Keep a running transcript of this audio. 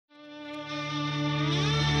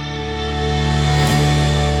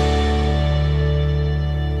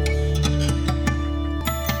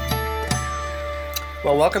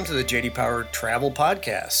welcome to the JD Power Travel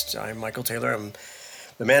Podcast. I'm Michael Taylor. I'm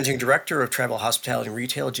the Managing Director of Travel, Hospitality, and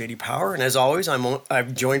Retail at JD Power. And as always,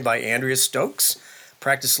 I'm joined by Andrea Stokes,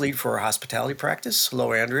 Practice Lead for our Hospitality Practice.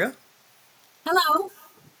 Hello, Andrea. Hello.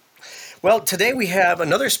 Well, today we have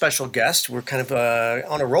another special guest. We're kind of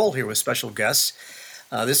on a roll here with special guests.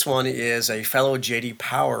 This one is a fellow JD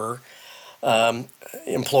Power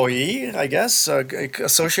employee, I guess,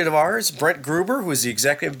 associate of ours, Brent Gruber, who is the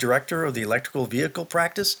Executive Director of the Electrical Vehicle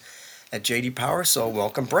Practice at JD Power. So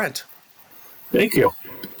welcome, Brent. Thank you.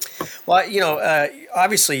 Well,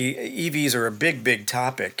 obviously EVs are a big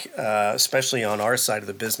topic, especially on our side of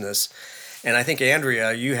the business. And I think,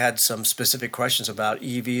 Andrea, you had some specific questions about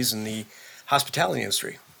EVs in the hospitality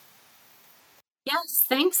industry. Yes,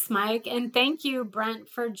 thanks, Mike. And thank you, Brent,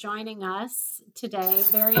 for joining us today.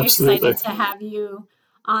 Very Absolutely. excited to have you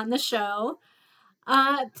on the show.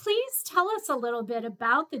 Please tell us a little bit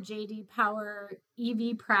about the JD Power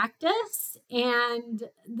EV practice and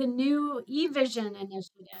the new eVision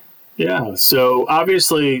initiative. Yeah, so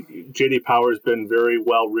obviously JD Power has been very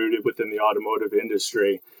well rooted within the automotive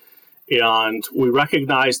industry. And we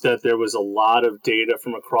recognized that there was a lot of data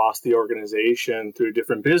from across the organization through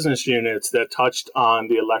different business units that touched on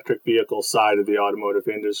the electric vehicle side of the automotive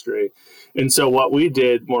industry. And so what we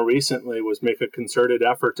did more recently was make a concerted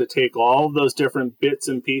effort to take all of those different bits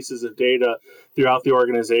and pieces of data throughout the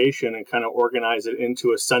organization and kind of organize it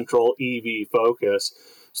into a central EV focus.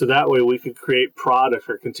 So that way we could create products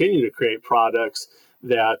or continue to create products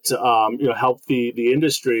that help the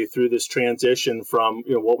industry through this transition from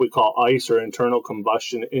what we call ICE or internal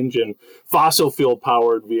combustion engine, fossil fuel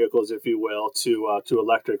powered vehicles, if you will, to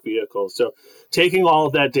electric vehicles. So taking all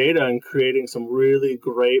of that data and creating some really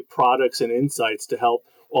great products and insights to help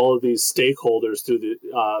all of these stakeholders through the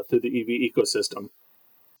EV ecosystem.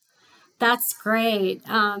 That's great.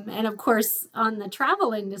 And of course, on the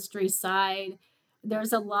travel industry side,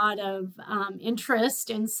 there's a lot of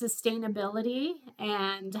interest in sustainability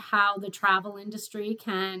and how the travel industry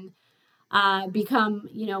can become,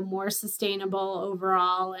 more sustainable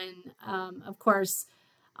overall. And of course,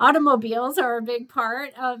 automobiles are a big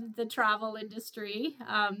part of the travel industry.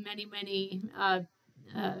 Many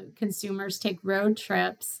consumers take road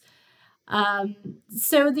trips.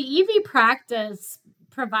 So the EV practice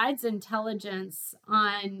provides intelligence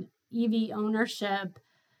on EV ownership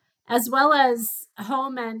as well as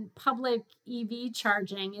home and public EV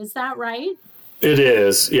charging. Is that right? It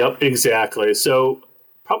is. Yep, exactly. So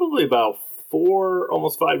probably about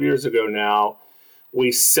almost 5 years ago now,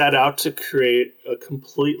 we set out to create a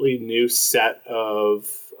completely new set of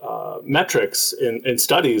metrics and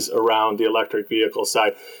studies around the electric vehicle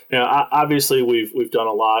side. Now, obviously, we've done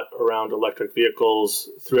a lot around electric vehicles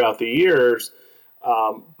throughout the years,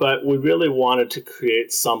 but we really wanted to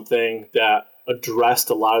create something that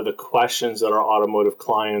addressed a lot of the questions that our automotive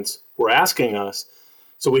clients were asking us.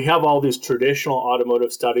 So we have all these traditional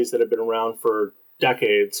automotive studies that have been around for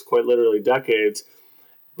decades, quite literally decades,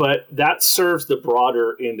 but that serves the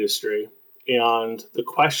broader industry. And the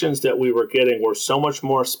questions that we were getting were so much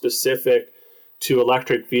more specific to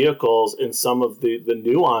electric vehicles and some of the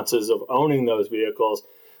nuances of owning those vehicles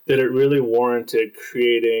that it really warranted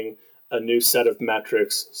creating a new set of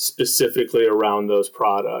metrics specifically around those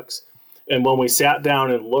products. And when we sat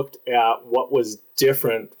down and looked at what was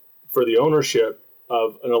different for the ownership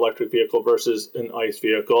of an electric vehicle versus an ICE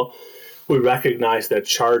vehicle, we recognized that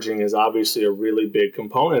charging is obviously a really big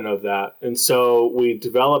component of that. And so we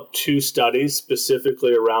developed 2 studies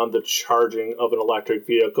specifically around the charging of an electric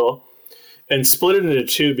vehicle and split it into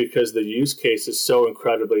 2 because the use case is so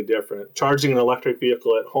incredibly different. Charging an electric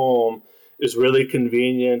vehicle at home is really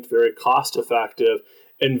convenient, very cost effective,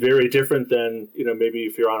 and very different than, maybe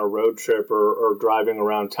if you're on a road trip or driving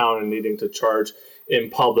around town and needing to charge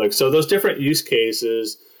in public. So those different use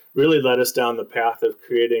cases really led us down the path of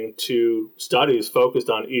creating 2 studies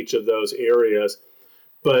focused on each of those areas.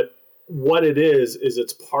 But what it is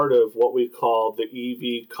it's part of what we call the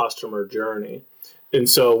EV customer journey. And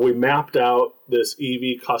so we mapped out this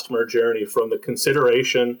EV customer journey from the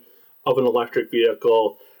consideration of an electric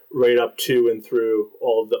vehicle right up to and through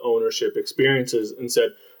all of the ownership experiences and said,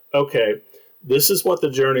 okay, this is what the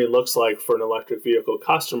journey looks like for an electric vehicle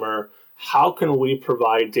customer. How can we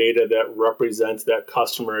provide data that represents that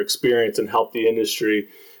customer experience and help the industry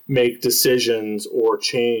make decisions or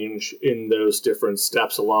change in those different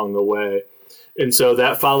steps along the way? And so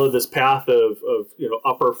that followed this path of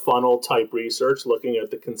upper funnel type research, looking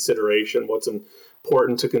at the consideration, what's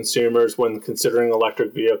important to consumers when considering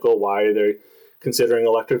electric vehicle, why are they considering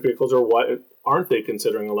electric vehicles or why aren't they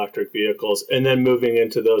considering electric vehicles, and then moving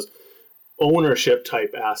into those ownership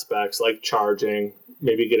type aspects like charging,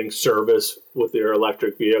 maybe getting service with your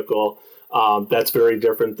electric vehicle. That's very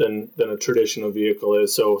different than a traditional vehicle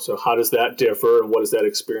is. So how does that differ, and what does that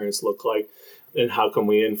experience look like, and how can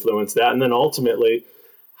we influence that? And then ultimately,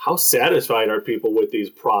 how satisfied are people with these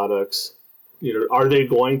products? Are they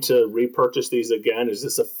going to repurchase these again? Is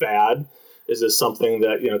this a fad? Is this something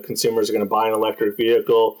that consumers are going to buy an electric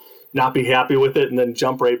vehicle, not be happy with it, and then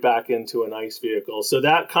jump right back into an ICE vehicle? So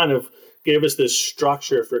that kind of gave us this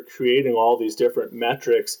structure for creating all these different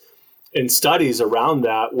metrics and studies around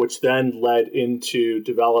that, which then led into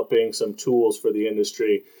developing some tools for the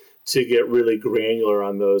industry to get really granular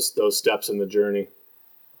on those steps in the journey.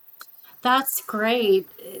 That's great.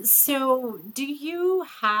 So, do you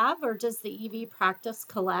have, or does the EV practice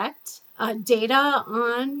collect data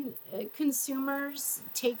on consumers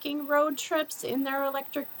taking road trips in their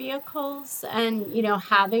electric vehicles and,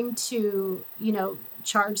 having to,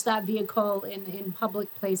 charge that vehicle in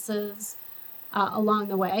public places along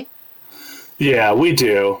the way? Yeah, we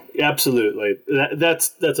do. Absolutely.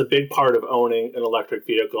 That's a big part of owning an electric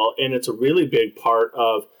vehicle, and it's a really big part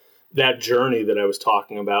of that journey that I was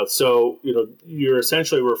talking about. So, you're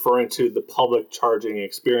essentially referring to the public charging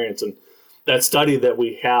experience, and that study that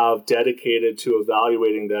we have dedicated to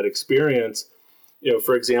evaluating that experience,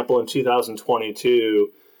 for example, in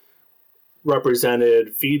 2022,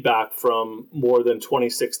 represented feedback from more than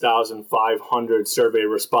 26,500 survey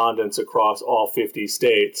respondents across all 50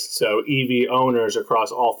 states. So EV owners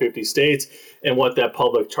across all 50 states, and what that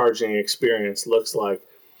public charging experience looks like.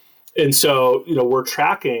 And so, we're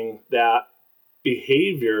tracking that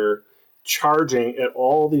behavior, charging at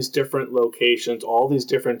all these different locations, all these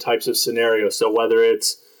different types of scenarios. So whether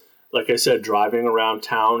it's, like I said, driving around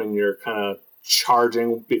town and you're kind of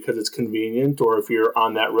charging because it's convenient, or if you're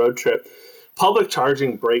on that road trip, public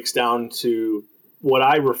charging breaks down to what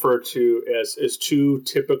I refer to as two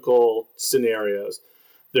typical scenarios.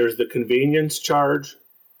 There's the convenience charge,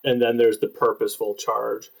 and then there's the purposeful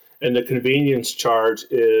charge. And the convenience charge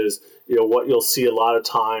is, what you'll see a lot of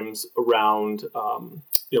times around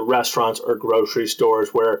restaurants or grocery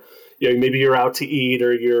stores where maybe you're out to eat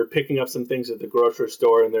or you're picking up some things at the grocery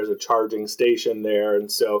store and there's a charging station there,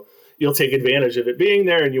 and so you'll take advantage of it being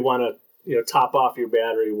there and you want to top off your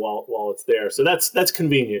battery while it's there. So that's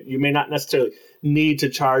convenient. You may not necessarily need to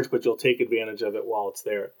charge, but you'll take advantage of it while it's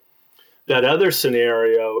there. That other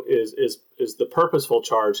scenario is the purposeful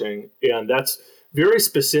charging, and that's very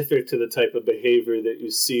specific to the type of behavior that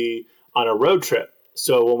you see on a road trip.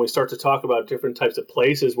 So when we start to talk about different types of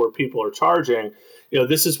places where people are charging,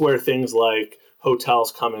 this is where things like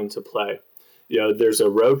hotels come into play. There's a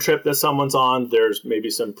road trip that someone's on. There's maybe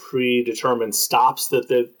some predetermined stops that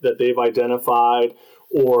they've identified,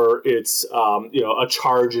 or it's a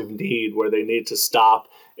charge of need where they need to stop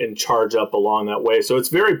and charge up along that way. So it's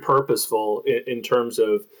very purposeful in terms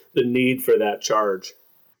of the need for that charge.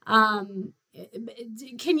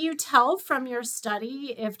 Can you tell from your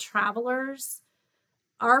study if travelers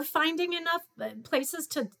are finding enough places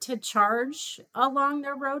to charge along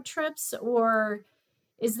their road trips, or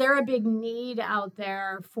is there a big need out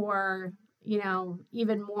there for,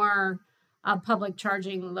 even more public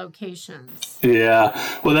charging locations? Yeah,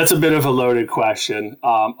 well, that's a bit of a loaded question.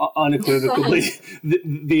 Unequivocally,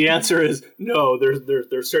 the answer is no.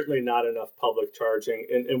 There's certainly not enough public charging,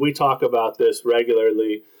 and we talk about this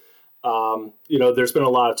regularly. There's been a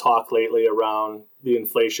lot of talk lately around the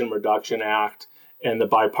Inflation Reduction Act and the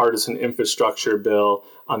bipartisan infrastructure bill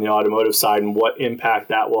on the automotive side and what impact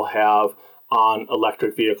that will have on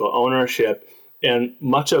electric vehicle ownership. And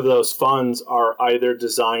much of those funds are either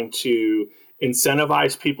designed to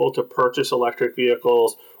incentivize people to purchase electric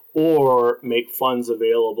vehicles or make funds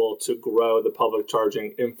available to grow the public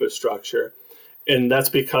charging infrastructure. And that's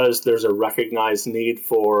because there's a recognized need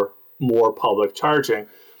for more public charging.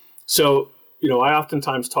 So, I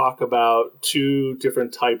oftentimes talk about two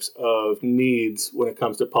different types of needs when it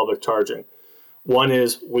comes to public charging. One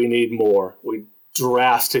is we need more. We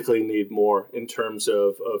drastically need more in terms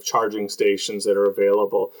of charging stations that are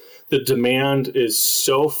available. The demand is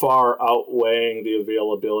so far outweighing the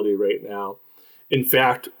availability right now. In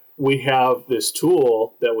fact, we have this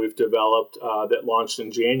tool that we've developed that launched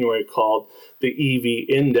in January called the EV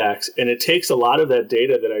Index, and it takes a lot of that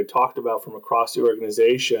data that I talked about from across the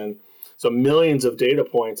organization, so millions of data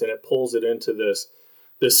points, and it pulls it into this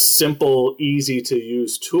simple, easy to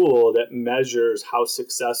use tool that measures how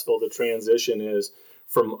successful the transition is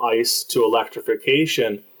from ICE to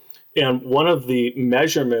electrification. And one of the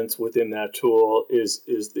measurements within that tool is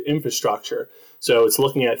the infrastructure. So it's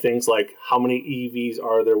looking at things like how many EVs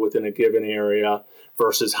are there within a given area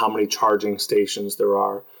versus how many charging stations there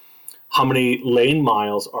are. how many lane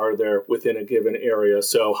miles are there within a given area?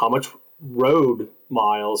 So how much road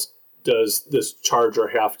miles does this charger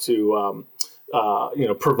have to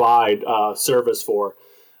provide service for?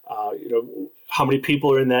 How many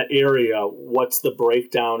people are in that area? What's the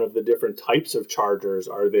breakdown of the different types of chargers?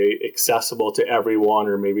 Are they accessible to everyone,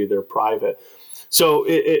 or maybe they're private? So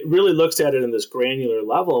it really looks at it in this granular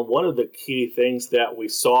level. And one of the key things that we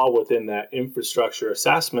saw within that infrastructure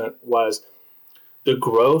assessment was the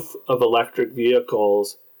growth of electric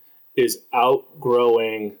vehicles is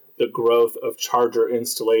outgrowing the growth of charger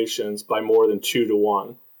installations by more than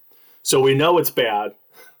 2-1. So we know it's bad.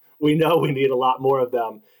 We know we need a lot more of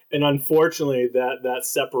them. And unfortunately, that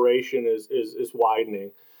separation is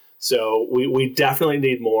widening. So we definitely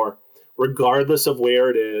need more, regardless of where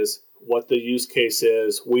it is, what the use case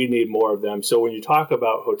is. We need more of them. So when you talk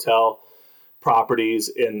about hotel properties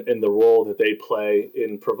and the role that they play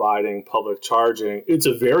in providing public charging, it's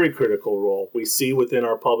a very critical role. We see within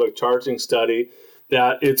our public charging study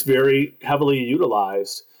that it's very heavily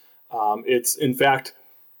utilized. It's, in fact,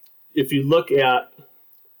 if you look at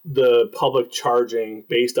the public charging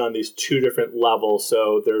based on these two different levels,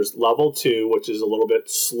 so there's level 2, which is a little bit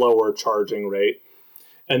slower charging rate,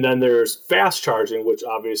 and then there's fast charging, which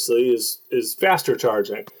obviously is faster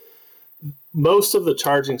charging. Most of the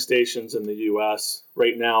charging stations in the US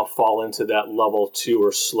right now fall into that level 2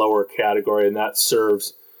 or slower category, and that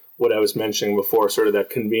serves what I was mentioning before, sort of that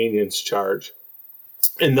convenience charge.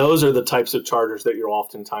 And those are the types of chargers that you'll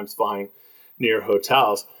oftentimes find near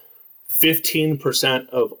hotels. 15%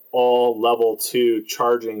 of all level 2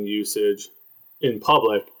 charging usage in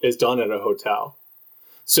public is done at a hotel.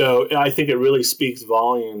 So I think it really speaks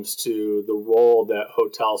volumes to the role that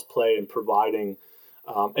hotels play in providing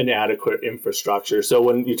an adequate infrastructure. So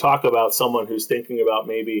when you talk about someone who's thinking about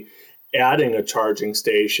maybe adding a charging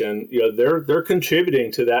station, they're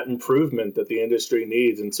contributing to that improvement that the industry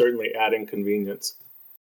needs, and certainly adding convenience.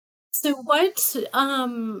 So what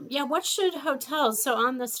should hotels, so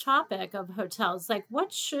on this topic of hotels, like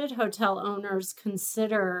what should hotel owners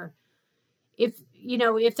consider if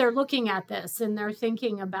they're looking at this and they're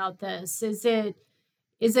thinking about this? Is it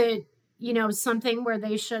something where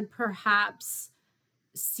they should perhaps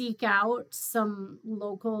seek out some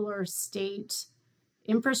local or state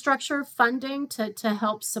infrastructure funding to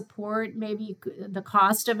help support maybe the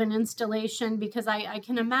cost of an installation? Because I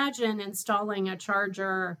can imagine installing a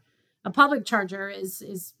public charger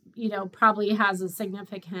is probably has a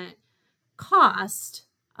significant cost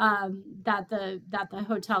that the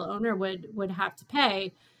hotel owner would have to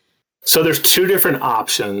pay. So there's two different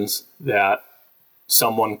options that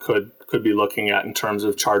someone could be looking at in terms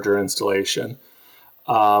of charger installation.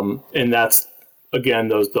 And that's, again,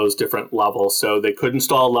 those different levels. So they could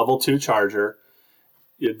install a level 2 charger.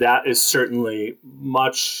 That is certainly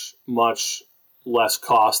much, much less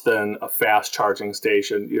cost than a fast charging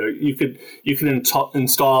station. You can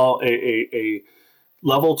install a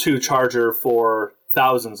level 2 charger for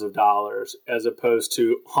thousands of dollars as opposed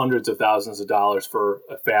to hundreds of thousands of dollars for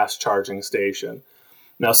a fast charging station.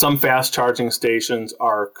 Now, some fast charging stations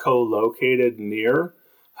are co-located near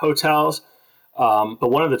hotels. But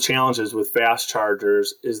one of the challenges with fast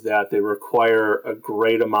chargers is that they require a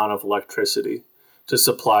great amount of electricity to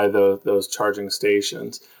supply those charging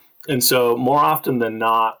stations. And so more often than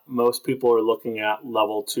not, most people are looking at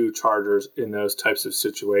level 2 chargers in those types of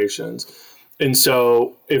situations. And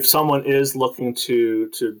so if someone is looking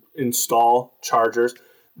to install chargers,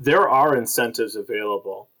 there are incentives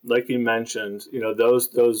available. Like you mentioned,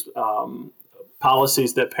 those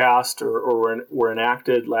policies that passed or were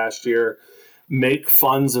enacted last year make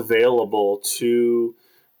funds available to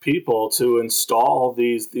people to install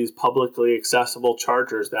these publicly accessible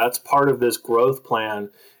chargers. That's part of this growth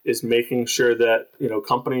plan, is making sure that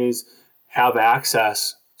companies have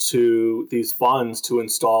access to these funds to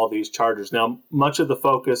install these chargers. Now, much of the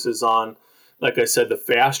focus is on, like I said, the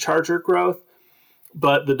fast charger growth,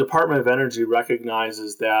 but the Department of Energy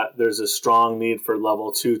recognizes that there's a strong need for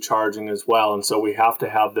level 2 charging as well. And so we have to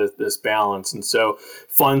have this balance. And so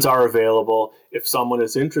funds are available. If someone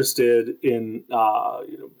is interested in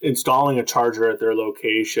installing a charger at their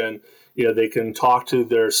location, they can talk to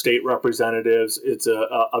their state representatives. It's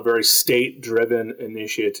a very state-driven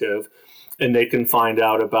initiative, and they can find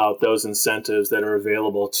out about those incentives that are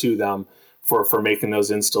available to them for making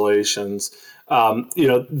those installations.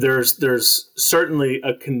 There's certainly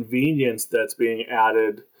a convenience that's being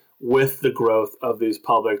added with the growth of these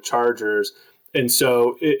public chargers. And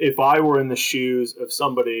so if I were in the shoes of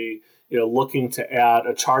somebody, looking to add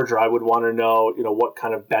a charger, I would want to know, what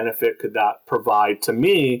kind of benefit could that provide to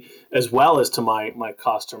me as well as to my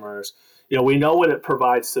customers. we know what it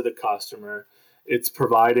provides to the customer. It's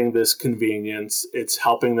providing this convenience. It's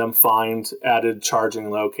helping them find added charging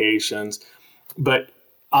locations. But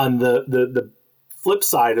on the flip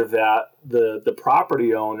side of that, the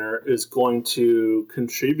property owner is going to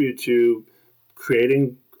contribute to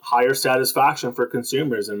creating higher satisfaction for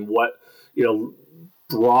consumers, and what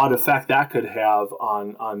broad effect that could have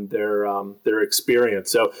on their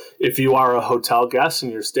experience. So if you are a hotel guest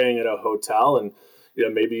and you're staying at a hotel, and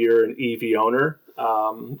maybe you're an EV owner,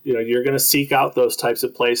 you're going to seek out those types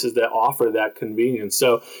of places that offer that convenience.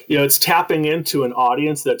 So it's tapping into an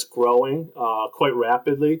audience that's growing quite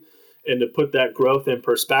rapidly. And to put that growth in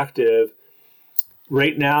perspective,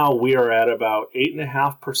 right now we are at about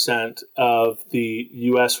 8.5% of the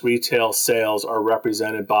U.S. retail sales are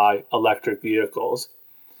represented by electric vehicles.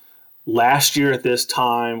 Last year at this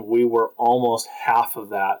time, we were almost half of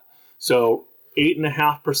that. So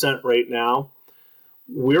 8.5% right now.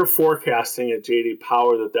 We're forecasting at JD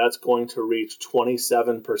Power that that's going to reach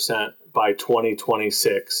 27% by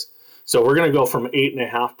 2026. So we're going to go from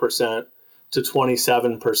 8.5% to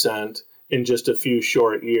 27% in just a few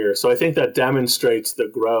short years. So I think that demonstrates the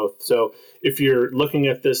growth. So if you're looking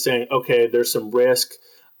at this saying, okay, there's some risk,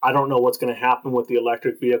 I don't know what's going to happen with the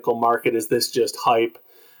electric vehicle market, is this just hype?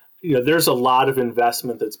 There's a lot of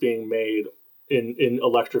investment that's being made in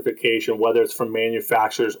electrification, whether it's from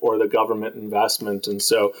manufacturers or the government investment. And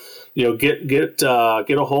so, get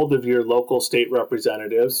a hold of your local state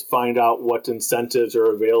representatives, find out what incentives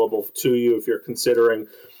are available to you if you're considering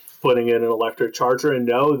putting in an electric charger, and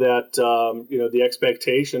know that the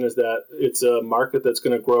expectation is that it's a market that's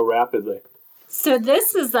going to grow rapidly. So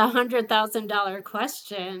this is the $100,000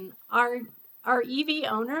 question. Are EV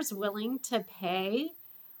owners willing to pay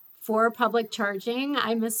for public charging?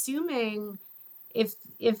 I'm assuming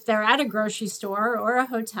if they're at a grocery store or a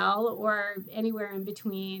hotel or anywhere in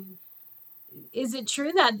between. Is it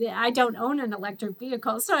true that I don't own an electric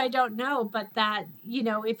vehicle, so I don't know, but that,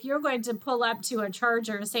 if you're going to pull up to a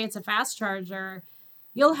charger, say it's a fast charger,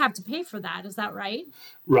 you'll have to pay for that. Is that right?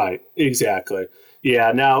 Right, exactly.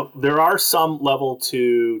 Yeah, now there are some level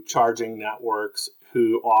 2 charging networks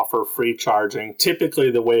who offer free charging.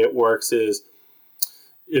 Typically the way it works is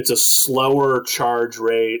it's a slower charge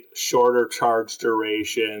rate, shorter charge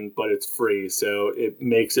duration, but it's free. So it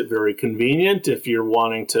makes it very convenient if you're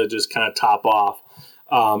wanting to just kind of top off.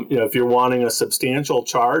 If you're wanting a substantial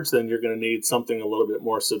charge, then you're going to need something a little bit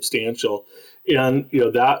more substantial. And,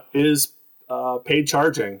 that is paid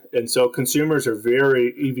charging. And so consumers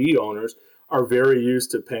EV owners are very used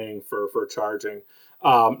to paying for charging.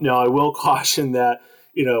 Now, I will caution that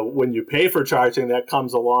when you pay for charging, that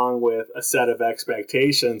comes along with a set of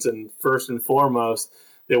expectations. And first and foremost,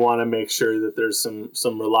 they want to make sure that there's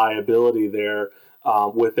some reliability there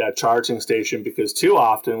with that charging station, because too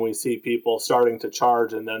often we see people starting to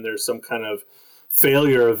charge and then there's some kind of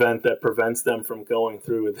failure event that prevents them from going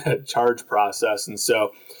through with that charge process. And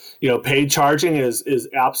so, paid charging is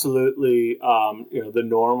absolutely, the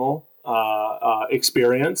normal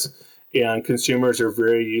experience, and consumers are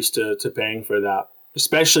very used to paying for that,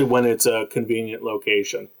 especially when it's a convenient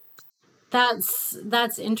location.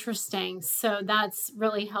 That's interesting. So that's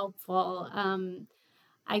really helpful.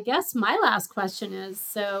 I guess my last question is,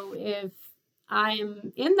 so if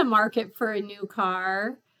I'm in the market for a new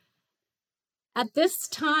car, at this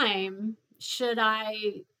time, should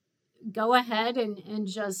I go ahead and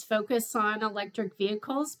just focus on electric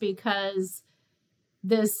vehicles because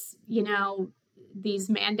these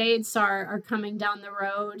mandates are coming down the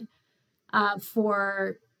road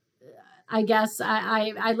for, I guess,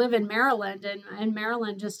 I live in Maryland, and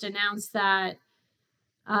Maryland just announced that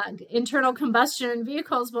internal combustion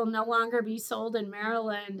vehicles will no longer be sold in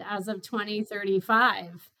Maryland as of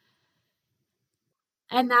 2035.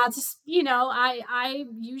 And that's, I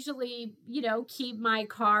usually, keep my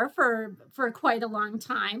car for quite a long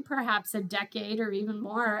time, perhaps a decade or even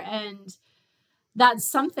more. And that's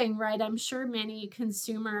something, right, I'm sure many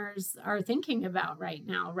consumers are thinking about right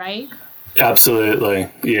now, right? Absolutely.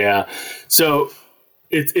 Yeah. So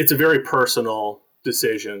it's a very personal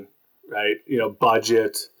decision, right?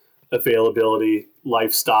 Budget, availability,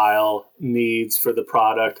 lifestyle, needs for the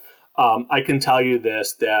product. I can tell you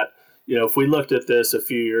this, that, if we looked at this a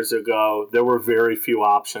few years ago, there were very few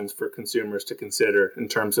options for consumers to consider in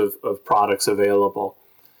terms of products available.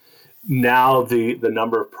 Now the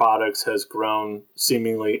number of products has grown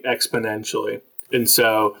seemingly exponentially. And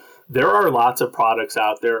so there are lots of products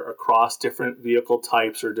out there across different vehicle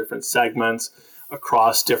types or different segments,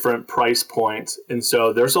 across different price points. And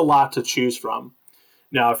so there's a lot to choose from.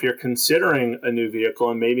 Now, if you're considering a new vehicle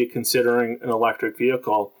and maybe considering an electric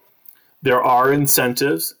vehicle, there are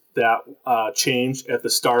incentives that changed at the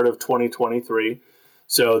start of 2023.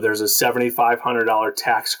 So there's a $7,500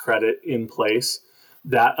 tax credit in place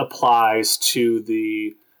that applies to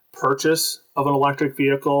the purchase of an electric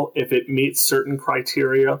vehicle if it meets certain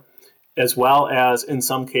criteria, as well as in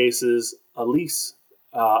some cases a lease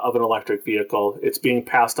of an electric vehicle. It's being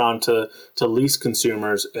passed on to lease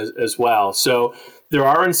consumers as well. So there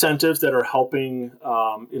are incentives that are helping,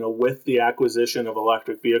 with the acquisition of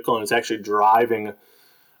electric vehicle, and it's actually driving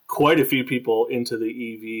quite a few people into the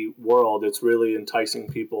EV world. It's really enticing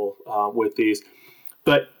people with these.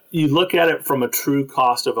 But you look at it from a true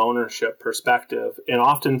cost of ownership perspective, and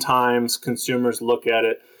oftentimes consumers look at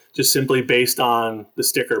it just simply based on the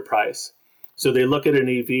sticker price. So they look at an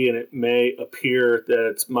EV and it may appear that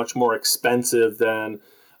it's much more expensive than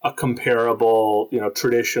a comparable,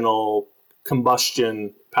 traditional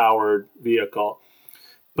combustion powered vehicle.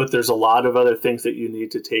 But there's a lot of other things that you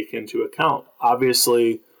need to take into account.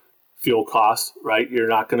 Obviously, fuel costs, right? You're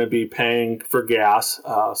not going to be paying for gas,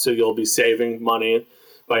 so you'll be saving money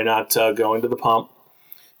by not going to the pump.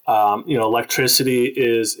 Electricity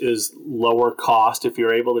is lower cost if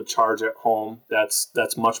you're able to charge at home.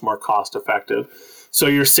 That's much more cost effective. So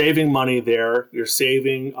you're saving money there. You're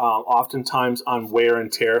saving oftentimes on wear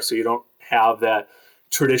and tear, so you don't have that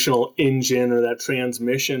traditional engine or that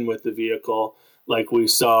transmission with the vehicle like we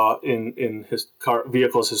saw in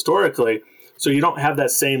vehicles historically. So you don't have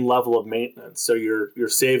that same level of maintenance. So you're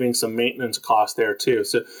saving some maintenance costs there too.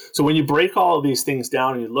 So when you break all of these things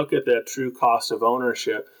down and you look at that true cost of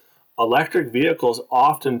ownership, electric vehicles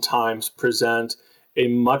oftentimes present a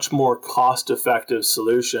much more cost-effective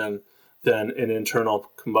solution than an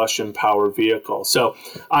internal combustion powered vehicle. So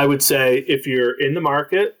I would say if you're in the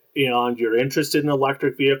market and you're interested in an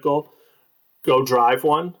electric vehicle, go drive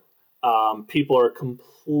one. People are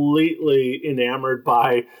completely enamored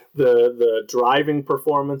by the driving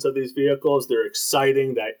performance of these vehicles. They're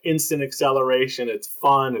exciting, that instant acceleration. It's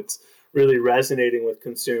fun. It's really resonating with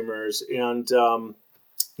consumers. And,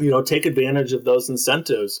 take advantage of those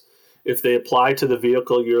incentives. If they apply to the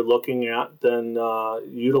vehicle you're looking at, then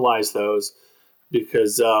utilize those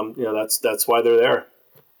because, that's why they're there.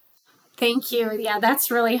 Thank you. Yeah,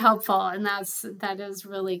 that's really helpful. And that is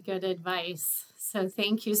really good advice. So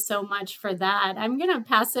thank you so much for that. I'm going to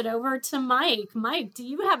pass it over to Mike. Mike, do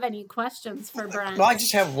you have any questions for Brent? Well, I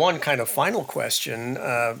just have one kind of final question.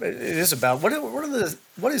 It is about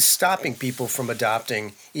what is stopping people from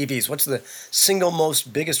adopting EVs? What's the single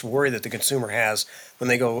most biggest worry that the consumer has when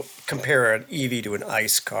they go compare an EV to an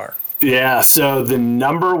ICE car? Yeah, so the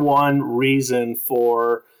number one reason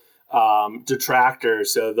for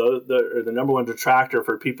detractors, so the number one detractor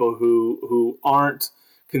for people who aren't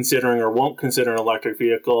considering or won't consider an electric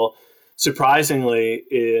vehicle, surprisingly,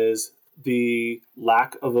 is the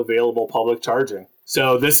lack of available public charging.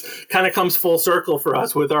 So this kind of comes full circle for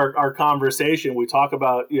us with our conversation. We talk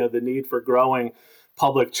about the need for growing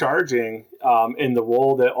public charging and the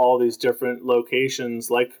role that all these different locations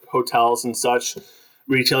like hotels and such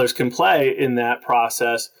retailers can play in that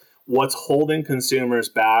process. What's holding consumers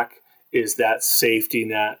back is that safety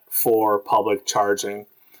net for public charging.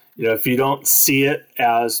 If you don't see it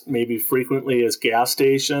as maybe frequently as gas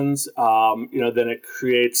stations, then it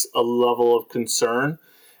creates a level of concern.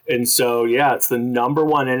 And so, it's the number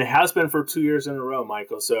one, and it has been for 2 years in a row,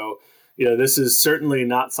 Michael. So, this is certainly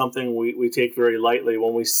not something we take very lightly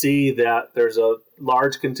when we see that there's a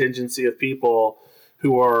large contingency of people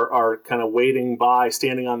who are kind of waiting by,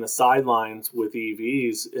 standing on the sidelines with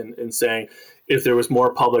EVs and saying, if there was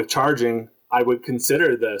more public charging, I would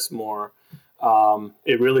consider this more.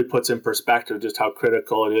 It really puts in perspective just how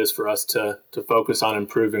critical it is for us to focus on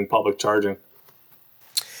improving public charging.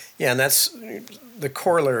 Yeah, and that's the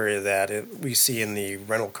corollary of that we see in the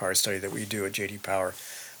rental car study that we do at J.D. Power,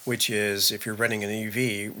 which is if you're renting an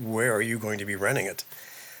EV, where are you going to be renting it?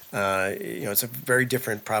 It's a very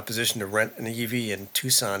different proposition to rent an EV in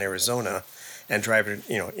Tucson, Arizona, and drive it,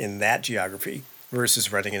 in that geography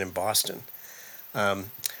versus renting it in Boston.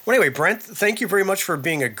 Well, anyway, Brent, thank you very much for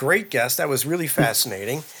being a great guest. That was really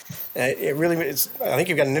fascinating. I think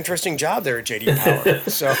you've got an interesting job there at J.D. Power.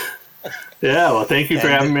 So, yeah, well, thank you for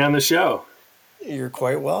having me on the show. You're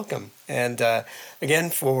quite welcome. And again,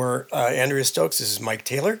 for Andrea Stokes, this is Mike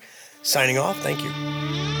Taylor signing off. Thank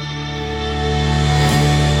you.